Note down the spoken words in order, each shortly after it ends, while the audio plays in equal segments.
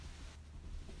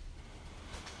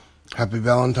Happy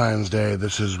Valentine's Day.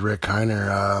 This is Rick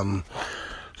Heiner.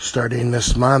 Starting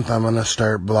this month, I'm going to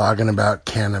start blogging about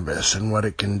cannabis and what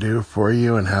it can do for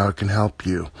you and how it can help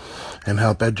you and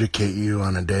help educate you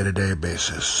on a day-to-day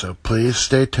basis. So please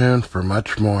stay tuned for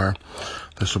much more.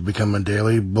 This will become a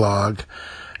daily blog.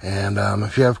 And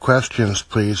if you have questions,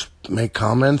 please make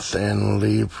comments and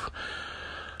leave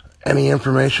any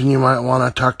information you might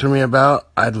want to talk to me about.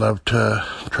 I'd love to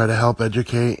try to help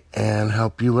educate and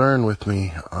help you learn with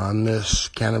me on this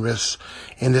cannabis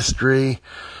industry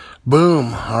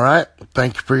boom. All right.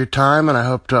 Thank you for your time, and I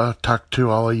hope to talk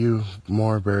to all of you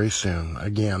more very soon.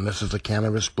 Again, this is the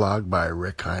Cannabis Blog by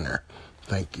Rick Heiner.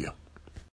 Thank you.